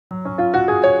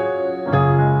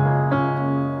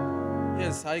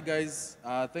Hi guys.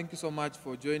 Thank you so much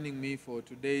for joining me for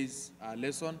today's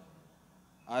lesson.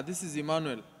 This is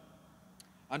Emmanuel.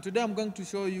 And today I'm going to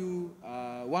show you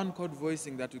one chord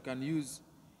voicing that you can use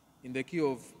in the key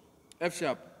of F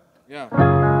sharp. Yeah,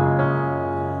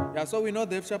 so we know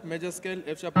the F sharp major scale.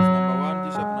 F sharp is number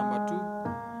 1, G sharp number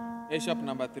 2, A sharp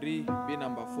number 3, B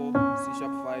number 4, C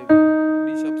sharp 5,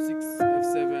 D sharp 6,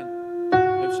 F7,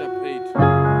 F sharp 8.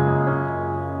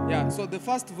 Yeah, so the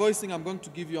first voicing I'm going to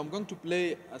give you, I'm going to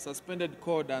play a suspended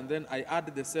chord and then I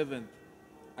add the 7th.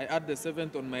 I add the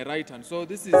 7th on my right hand. So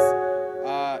this is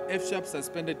F sharp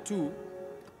suspended 2.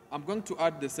 I'm going to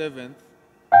add the 7th.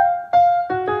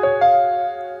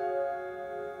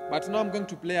 But now I'm going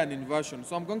to play an inversion.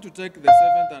 So I'm going to take the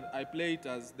 7th and I play it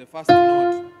as the first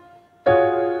note.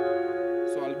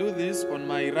 So I'll do this on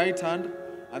my right hand,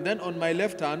 and then on my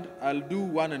left hand, I'll do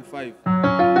 1 and 5.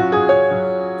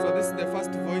 So this is the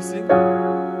first voicing.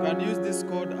 You can use this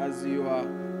chord as your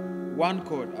one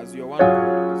chord, as your one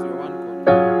chord, as your one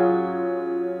chord.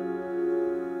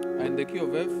 And the key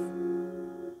of F.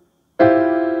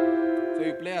 So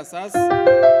you play a sus,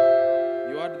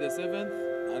 you add the 7th,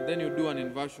 and then you do an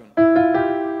inversion.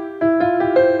 And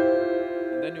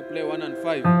then you play 1 and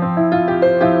 5.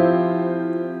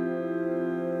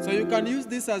 So you can use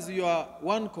this as your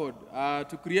one chord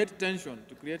to create tension,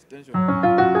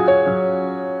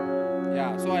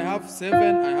 Yeah, so I have 7,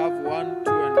 I have 1,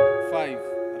 2, and 5.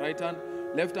 Right hand,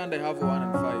 left hand I have 1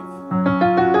 and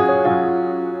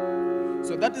 5.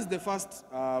 So that is the first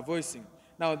voicing.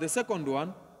 Now the second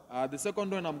one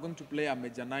I'm going to play a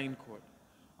major 9 chord.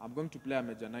 I'm going to play a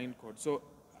major 9 chord. So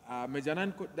major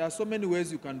 9 chord, there are so many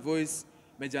ways you can voice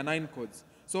major 9 chords.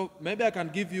 So maybe I can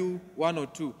give you 1 or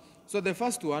 2. So the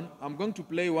first one, I'm going to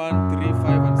play 1, 3,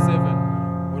 5, and 7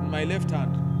 on my left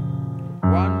hand. 1,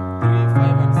 3,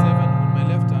 5, and 7 on my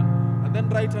left hand. And then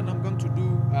right hand, I'm going to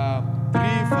do 3,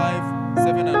 5,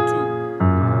 7, and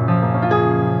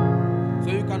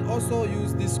 2. So you can also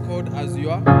use this chord as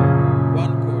your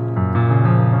one chord.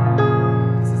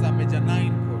 This is a major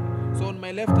 9 chord. So on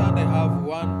my left hand, I have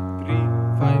 1, 3,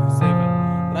 5, 7.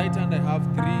 Right hand, I have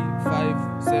 3,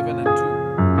 5, 7, and 2.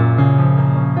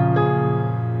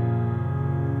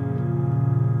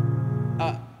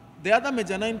 The other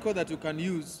major 9 chord that you can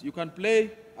use, you can play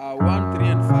 1, 3,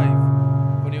 and 5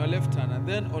 on your left hand, and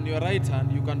then on your right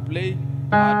hand, you can play 2,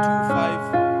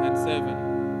 5, and 7.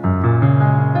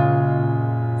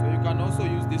 So you can also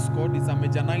use this chord. It's a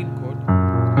major 9 chord.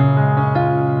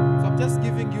 So I'm just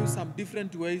giving you some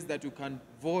different ways that you can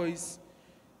voice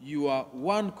your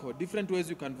one chord, different ways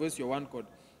you can voice your one chord.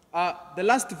 The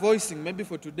last voicing, maybe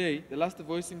for today,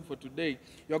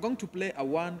 you're going to play a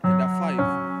 1 and a 5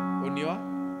 on your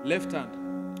left hand.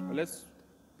 Well, let's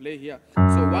play here.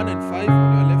 So 1 and 5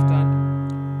 on your left hand,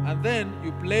 and then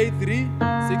you play 3, 6,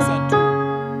 and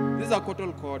 2. This is a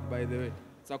chordal chord, by the way.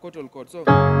 It's a chordal chord. So you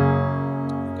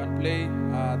can play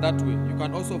that way. You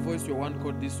can also voice your one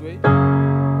chord this way, or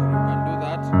you can do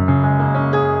that.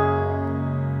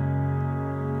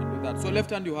 So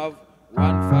left hand you have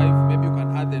 1, 5. Maybe you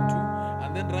can add the 2,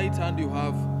 and then right hand you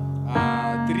have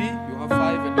 3, you have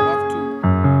 5, and you have 2.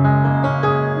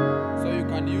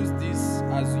 Use this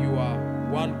as your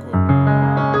one chord.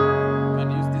 You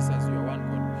can use this as your one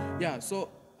chord. Yeah, so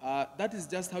that is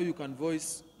just how you can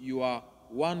voice your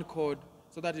one chord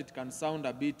so that it can sound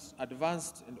a bit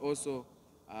advanced and also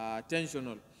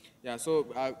tensional. Yeah, so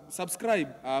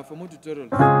subscribe for more tutorials.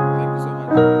 Thank you so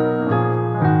much.